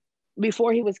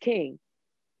before he was king,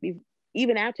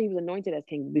 even after he was anointed as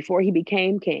king, before he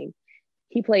became king,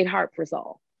 he played harp for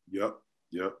Saul. Yep.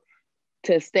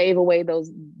 To stave away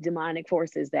those demonic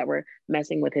forces that were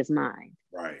messing with his mind.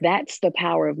 Right. That's the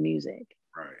power of music.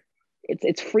 Right.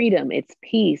 It's freedom, it's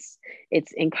peace,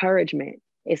 it's encouragement,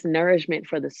 it's nourishment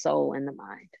for the soul and the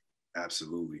mind.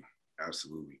 Absolutely.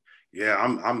 Yeah,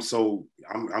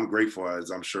 I'm grateful,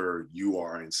 as I'm sure you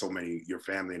are, and so many, your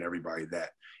family and everybody, that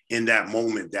in that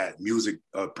moment that music,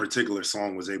 a particular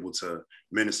song, was able to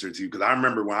minister to you. Because I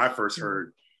remember when I first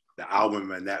heard the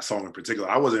album and that song in particular,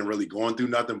 I wasn't really going through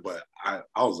nothing, but I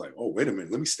was like, oh, wait a minute,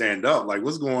 let me stand up. Like,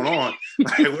 what's going on?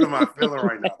 Like, what am I feeling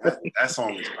right now? That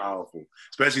song is powerful,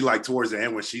 especially like towards the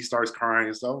end when she starts crying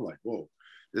and stuff. I'm like, whoa,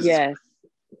 this is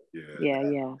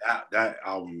that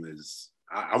album is,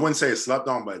 I wouldn't say it's slept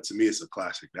on, but to me it's a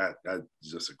classic. That's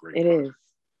just a great project.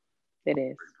 It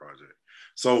is. Great project.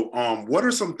 So what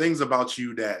are some things about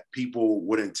you that people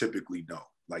wouldn't typically know?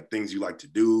 Like things you like to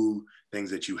do, things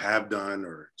that you have done,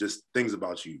 or just things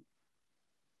about you?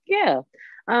 Yeah.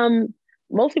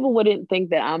 Most people wouldn't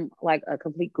think that I'm like a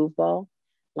complete goofball.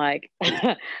 Like,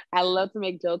 I love to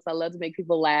make jokes. I love to make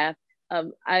people laugh.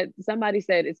 Somebody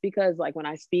said it's because, like, when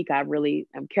I speak,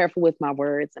 I'm careful with my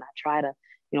words, and I try to,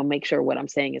 make sure what I'm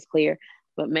saying is clear.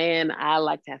 But man, I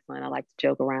like to have fun. I like to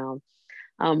joke around.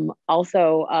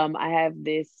 Also, I have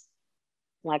this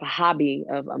like a hobby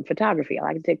of photography. I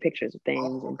like to take pictures of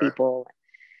things and people,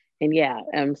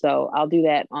 and so I'll do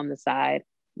that on the side,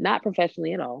 not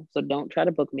professionally at all. So don't try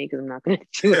to book me, because I'm not going to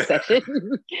do a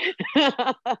session.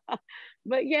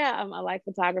 But yeah, I like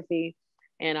photography,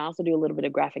 and I also do a little bit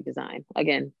of graphic design.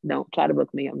 Again, don't try to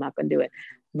book me. I'm not going to do it.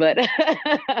 But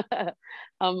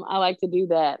I like to do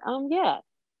that.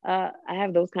 I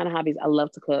have those kind of hobbies. I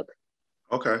love to cook.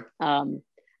 Okay. I'm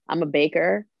a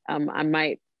baker. I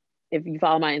might, if you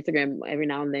follow my Instagram, every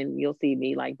now and then you'll see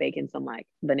me like baking some like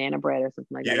banana bread or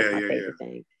something like that. That's my favorite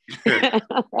thing.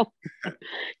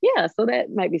 Yeah, so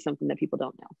that might be something that people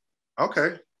don't know.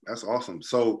 Okay, that's awesome.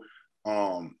 So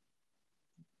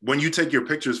when you take your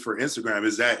pictures for Instagram,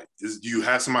 do you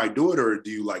have somebody do it, or do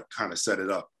you like kind of set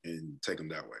it up and take them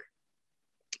that way?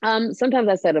 Sometimes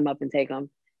I set them up and take them.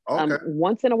 Okay.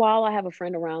 Once in a while, I have a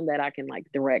friend around that I can like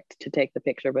direct to take the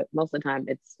picture, but most of the time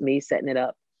it's me setting it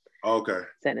up. Okay.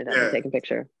 Setting it up and taking a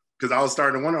picture. Because I was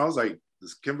starting to wonder, I was like,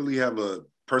 does Kymberli have a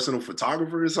personal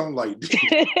photographer or something? Like,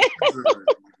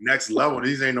 next level.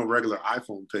 These ain't no regular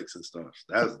iPhone pics and stuff.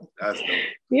 That's dope.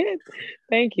 Yeah.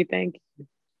 Thank you.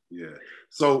 Yeah.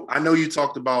 So I know you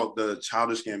talked about the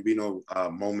Childish Gambino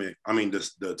moment. I mean,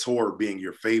 the tour being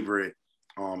your favorite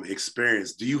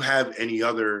experience. Do you have any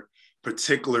other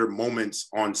particular moments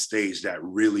on stage that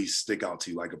really stick out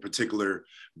to you, like a particular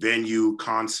venue,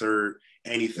 concert,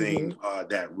 anything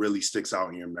that really sticks out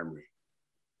in your memory?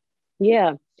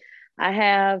 Yeah, I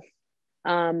have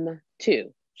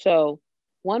two. So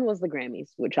one was the Grammys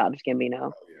with Childish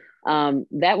Gambino.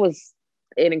 That was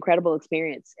an incredible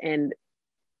experience. And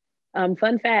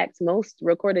fun fact, most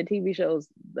recorded TV shows,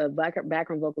 the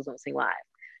background vocals don't sing live.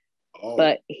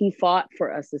 But he fought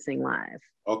for us to sing live.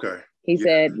 Okay. He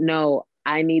said, no,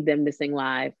 I need them to sing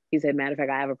live. He said, matter of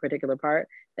fact, I have a particular part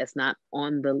that's not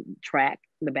on the track,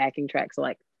 the backing track. So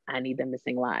like, I need them to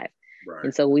sing live. Right.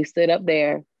 And so we stood up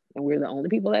there and we were the only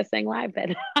people that sang live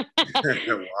that,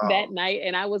 that night.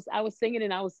 And I was singing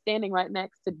and I was standing right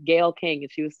next to Gayle King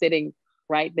and she was sitting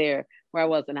right there where I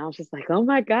was. And I was just like, oh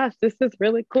my gosh, this is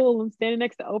really cool. I'm standing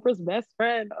next to Oprah's best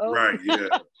friend. Oh. Right, yeah.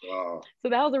 Wow. So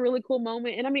that was a really cool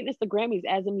moment. And I mean, it's the Grammys.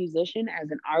 As a musician,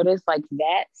 as an artist, like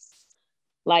that's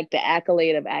like the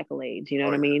accolade of accolades. You know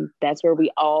what I mean? That's where we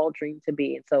all dream to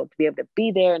be. And so to be able to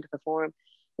be there and to perform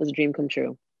was a dream come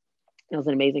true. It was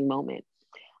an amazing moment.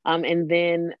 And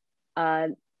then,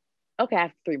 okay, I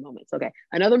have three moments. Okay.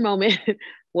 Another moment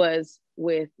was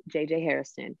with JJ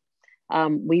Hairston.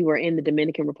 We were in the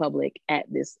Dominican Republic at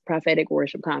this prophetic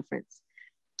worship conference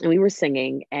and we were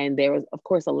singing and there was of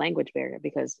course a language barrier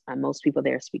because most people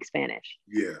there speak Spanish.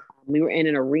 Yeah. We were in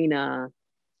an arena,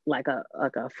 like a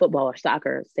football or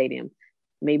soccer stadium,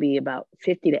 maybe about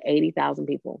 50 to 80,000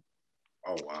 people.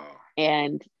 Oh, wow.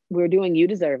 And we were doing You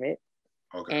Deserve It.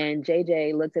 Okay. And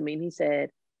JJ looked at me and he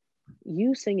said,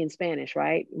 you sing in Spanish,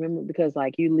 right? Remember, because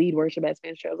like you lead worship at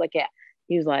Spanish. I was like, yeah.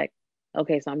 He was like,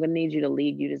 okay, so I'm going to need you to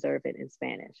lead You Deserve It in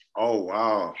Spanish. Oh,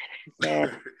 wow. I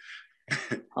said,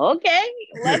 okay,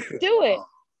 let's do it.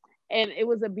 And it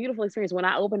was a beautiful experience. When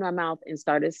I opened my mouth and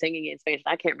started singing in Spanish,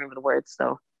 I can't remember the words,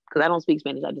 so, because I don't speak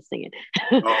Spanish, I just sing it.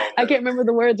 I can't remember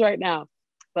the words right now.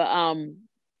 But,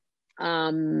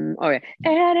 okay.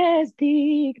 Eres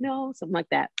digno, something like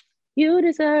that. You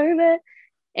deserve it.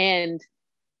 And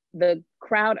the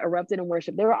crowd erupted in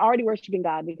worship. They were already worshiping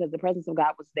God because the presence of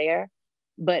God was there.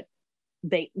 But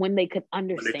when they could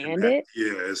understand it,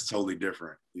 yeah, it's totally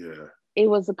different. Yeah, it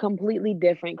was a completely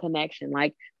different connection.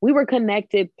 Like we were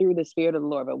connected through the Spirit of the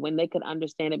Lord, but when they could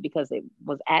understand it because it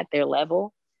was at their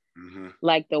level,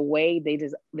 like the way they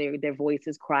just their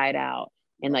voices cried out,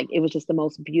 and like it was just the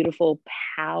most beautiful,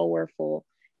 powerful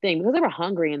thing because they were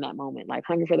hungry in that moment, like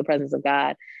hungry for the presence of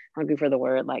God, hungry for the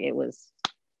word. Like it was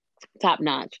top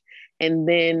notch. And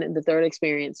then the third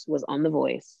experience was on The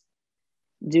Voice,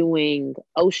 doing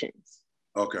Oceans.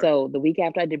 Okay. So the week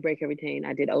after I did Break Everything,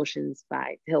 I did Oceans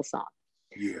by Hillsong.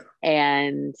 Yeah.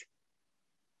 And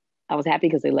I was happy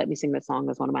because they let me sing that song.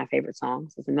 It's one of my favorite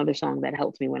songs. It's another song that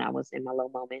helped me when I was in my low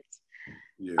moments.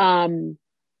 Yeah.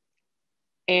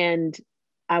 And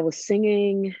I was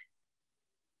singing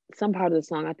some part of the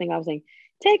song. I think I was saying,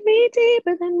 take me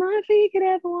deeper than my feet could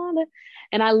ever wander.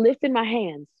 And I lifted my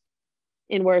hands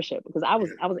in worship because I was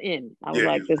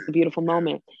like, this is a beautiful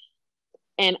moment.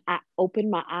 And I opened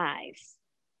my eyes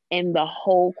and the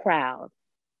whole crowd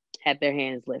had their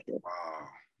hands lifted. Wow.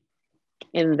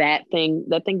 And that thing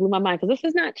blew my mind because this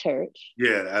is not church.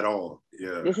 Yeah, at all.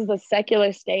 Yeah. This is a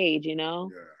secular stage, you know?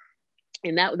 Yeah.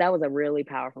 And that was a really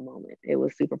powerful moment. It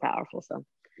was super powerful. So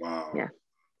wow. Yeah.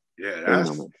 Yeah,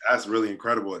 that's really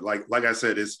incredible. Like I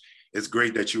said, it's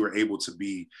great that you were able to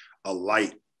be a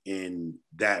light in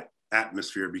that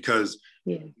atmosphere because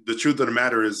the truth of the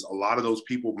matter is a lot of those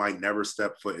people might never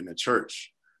step foot in a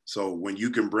church. So when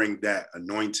you can bring that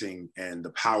anointing and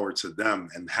the power to them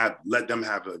and let them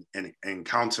have an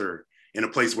encounter in a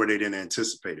place where they didn't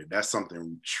anticipate it, that's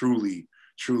something truly,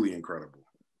 truly incredible.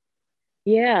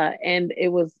 Yeah. And it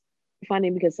was funny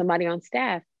because somebody on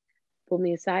staff pulled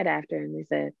me aside after and they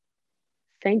said,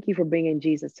 thank you for bringing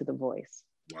Jesus to The Voice.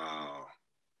 Wow.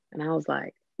 And I was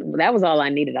like, that was all I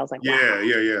needed. I was like, wow.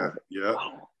 Yeah.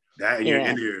 Wow. That in your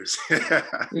in-ears.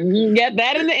 Get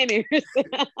that in the in-ears.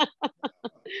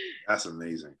 That's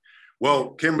amazing.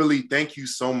 Well, Kymberli, thank you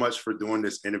so much for doing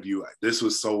this interview. This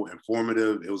was so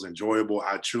informative. It was enjoyable.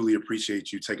 I truly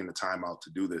appreciate you taking the time out to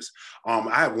do this. I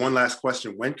have one last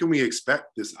question. When can we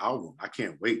expect this album? I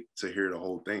can't wait to hear the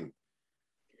whole thing.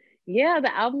 Yeah,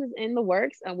 the album is in the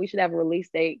works. We should have a release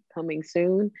date coming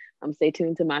soon. Stay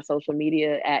tuned to my social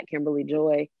media at Kymberli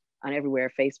Joye on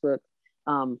everywhere, Facebook,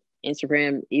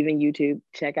 Instagram, even YouTube.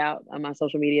 Check out my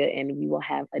social media and we will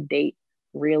have a date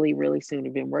really, really soon.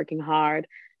 We've been working hard.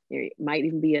 There might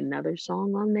even be another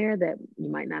song on there that you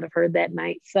might not have heard that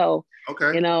night. So,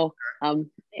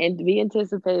 and be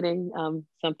anticipating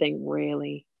something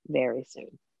really very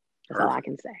soon. That's all I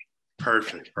can say.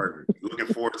 Perfect. Looking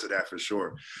forward to that for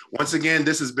sure. Once again,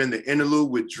 this has been the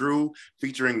Interlude with Drew,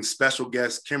 featuring special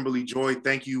guest Kymberli Joye.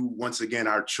 Thank you once again.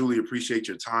 I truly appreciate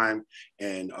your time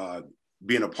and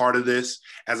being a part of this.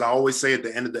 As I always say at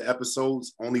the end of the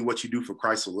episodes, only what you do for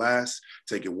Christ will last.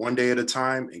 Take it one day at a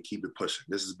time and keep it pushing.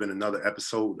 This has been another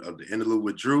episode of the Interlude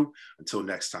with Drew. Until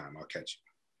next time, I'll catch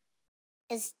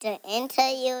you. It's the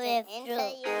Interlude with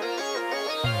Drew.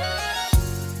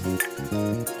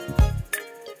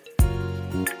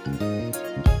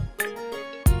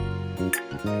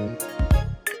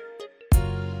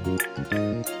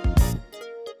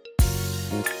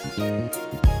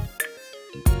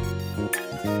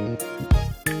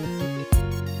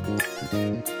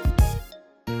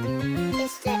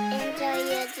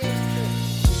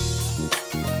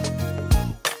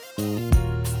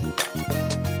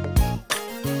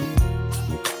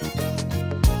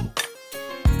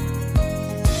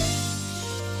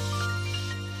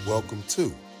 Welcome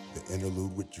to the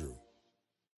Interlude with Drew.